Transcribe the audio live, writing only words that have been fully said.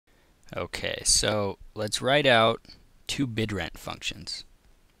Okay, so let's write out two bid rent functions.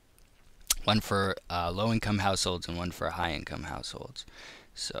 One for low-income households and one for high-income households.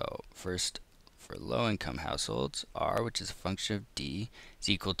 So first, for low-income households, R, which is a function of D, is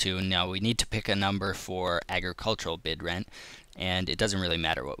equal to, and now we need to pick a number for agricultural bid rent, and it doesn't really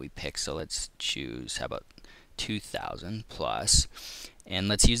matter what we pick, so let's choose, how about 2,000 plus, and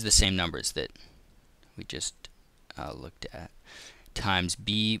let's use the same numbers that we just looked at, times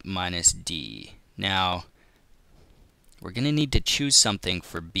B minus D. Now, we're going to need to choose something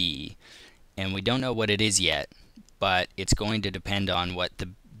for B, and we don't know what it is yet, but it's going to depend on what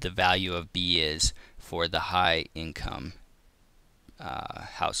the value of B is for the high income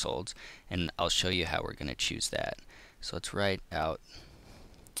households, and I'll show you how we're going to choose that. So let's write out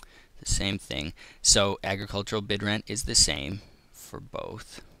the same thing. So agricultural bid rent is the same for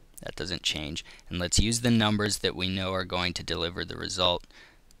both. That doesn't change. And let's use the numbers that we know are going to deliver the result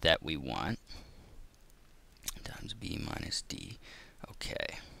that we want. Times B minus D.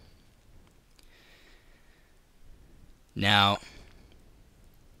 Okay. Now,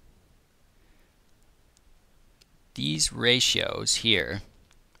 these ratios here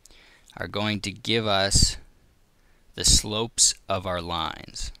are going to give us the slopes of our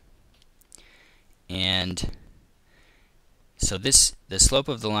lines. And so the slope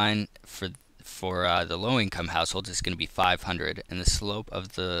of the line for the low-income households is going to be 500, and the slope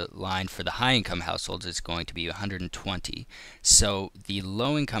of the line for the high-income households is going to be 120. So the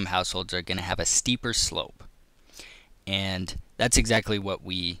low-income households are going to have a steeper slope, and that's exactly what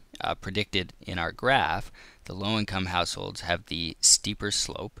we predicted in our graph. The low-income households have the steeper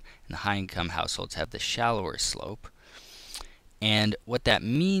slope, and the high-income households have the shallower slope. And what that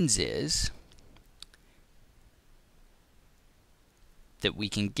means is that we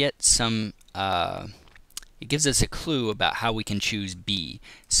can get some, it gives us a clue about how we can choose B.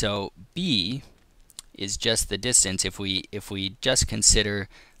 So B is just the distance. If we just consider,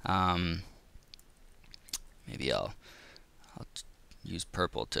 maybe I'll use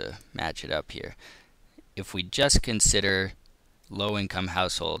purple to match it up here. If we just consider low-income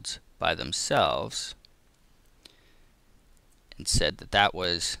households by themselves and said that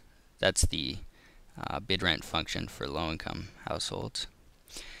that's the bid rent function for low-income households,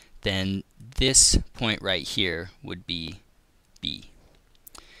 then this point right here would be B.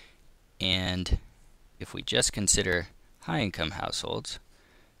 And if we just consider high-income households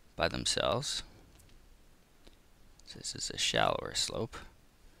by themselves, so this is a shallower slope,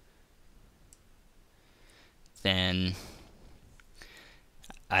 then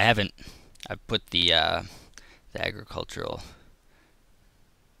I've put the agricultural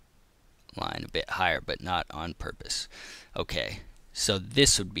line a bit higher, but not on purpose. Okay, so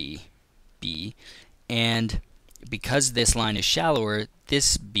this would be B, and because this line is shallower,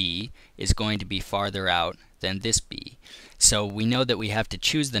 this B is going to be farther out than this B. So we know that we have to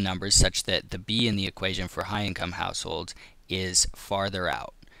choose the numbers such that the B in the equation for high-income households is farther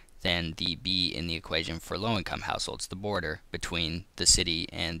out than the B in the equation for low-income households, the border between the city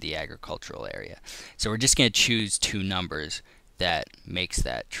and the agricultural area. So we're just going to choose two numbers that makes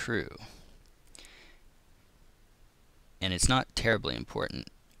that true. And it's not terribly important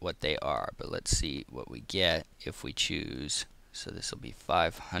what they are, but let's see what we get if we choose. So this will be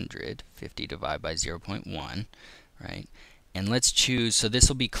 500, 50 divided by 0.1, right? And let's choose, so this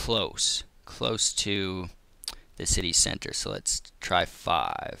will be close to the city center. So let's try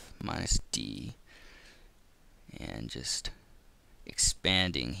 5 minus D, and just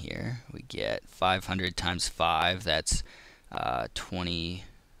expanding here, we get 500 times 5, that's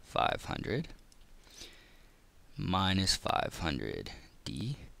 2,500, minus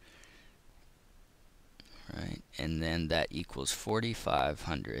 500D, right? And then that equals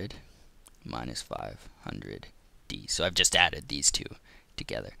 4,500 minus 500D. So I've just added these two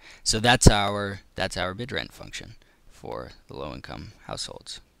together. So that's our bid rent function for the low-income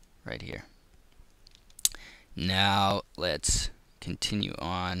households right here. Now let's continue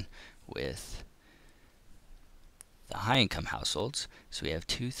on with the high-income households. So we have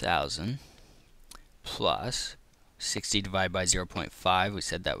 2,000 plus 60 divided by 0.5. We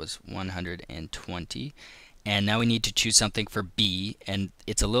said that was 120. And now we need to choose something for B, and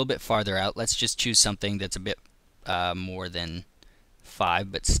it's a little bit farther out. Let's just choose something that's a bit more than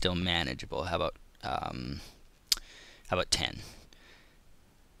 5, but still manageable. How about 10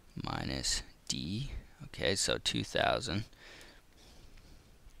 minus D? Okay, so 2,000.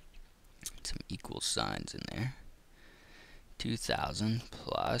 Some equal signs in there. 2,000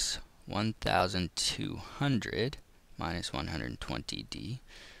 plus 1,200 minus 120D.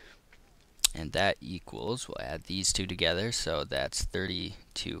 And that equals, we'll add these two together, so that's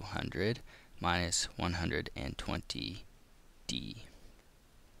 3,200 minus 120D.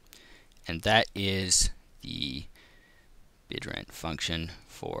 And that is the bid rent function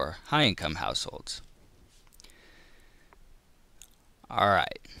for high-income households.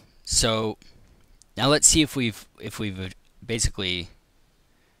 Alright, so now let's see if we've basically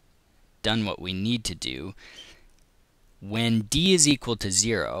done what we need to do. When D is equal to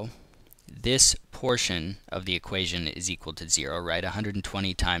 0, this portion of the equation is equal to 0, right?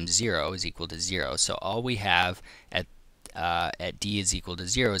 120 times 0 is equal to 0. So all we have at D is equal to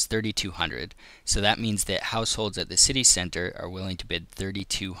 0 is 3,200. So that means that households at the city center are willing to bid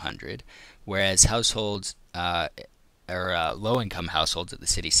 3,200, whereas households low-income households at the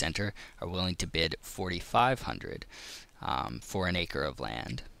city center are willing to bid 4,500 for an acre of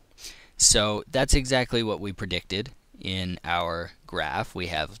land. So that's exactly what we predicted in our graph. We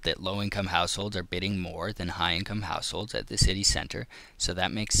have that low-income households are bidding more than high-income households at the city center, so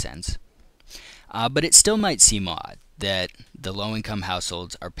that makes sense. But it still might seem odd that the low-income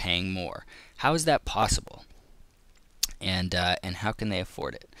households are paying more. How is that possible? And how can they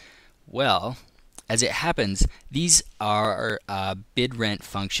afford it? Well, as it happens, these are bid rent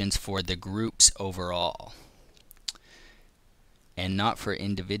functions for the groups overall, and not for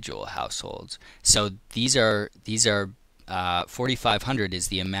individual households. So these are 4,500 is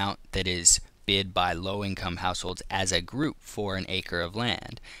the amount that is bid by low-income households as a group for an acre of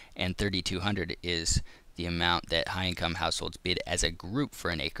land, and 3,200 is the amount that high-income households bid as a group for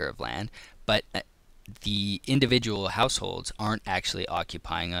an acre of land. But the individual households aren't actually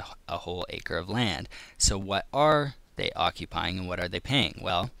occupying a whole acre of land. So what are they occupying and what are they paying?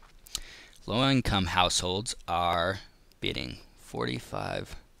 Well, low-income households are bidding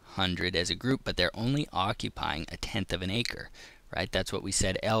 4,500 as a group, but they're only occupying 1/10 of an acre, right? That's what we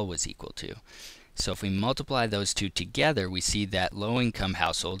said L was equal to. So if we multiply those two together, we see that low-income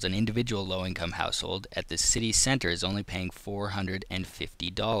households, an individual low-income household at the city center is only paying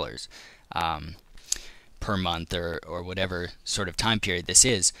 $450 per month or whatever sort of time period this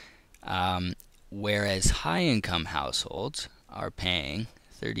is, whereas high-income households are paying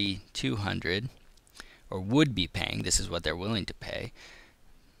 3,200, or would be paying, this is what they're willing to pay.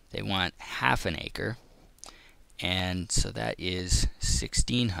 They want half an acre, and so that is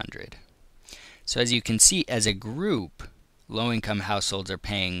 1,600. So as you can see, as a group, low-income households are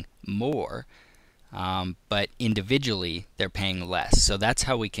paying more, but individually they're paying less. So that's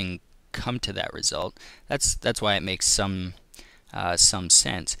how we can come to that result. That's why it makes some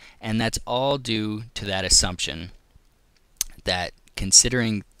sense, and that's all due to that assumption that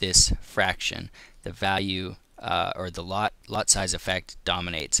considering this fraction, the value or the lot size effect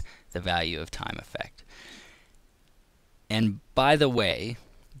dominates the value of time effect. And by the way,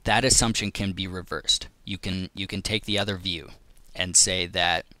 that assumption can be reversed. You can take the other view and say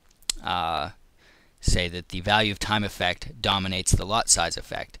that the value of time effect dominates the lot size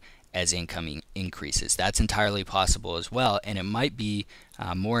effect as income increases. That's entirely possible as well, and it might be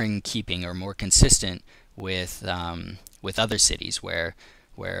more in keeping or more consistent with other cities where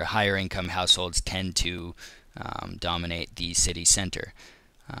higher income households tend to dominate the city center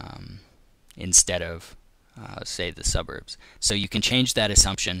instead of say the suburbs. So you can change that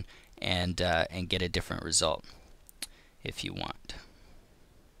assumption and get a different result if you want.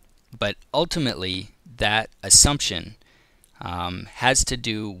 But ultimately, that assumption has to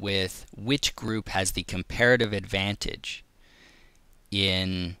do with which group has the comparative advantage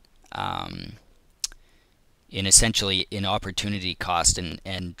in essentially in opportunity cost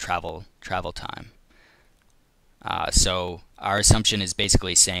and travel time. So our assumption is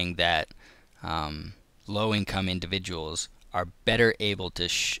basically saying that low-income individuals are better able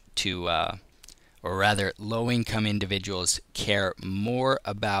or rather, low-income individuals care more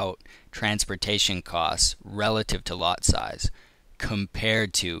about transportation costs relative to lot size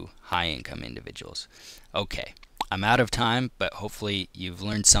compared to high-income individuals. Okay, I'm out of time, but hopefully you've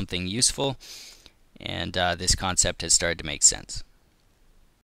learned something useful, and this concept has started to make sense.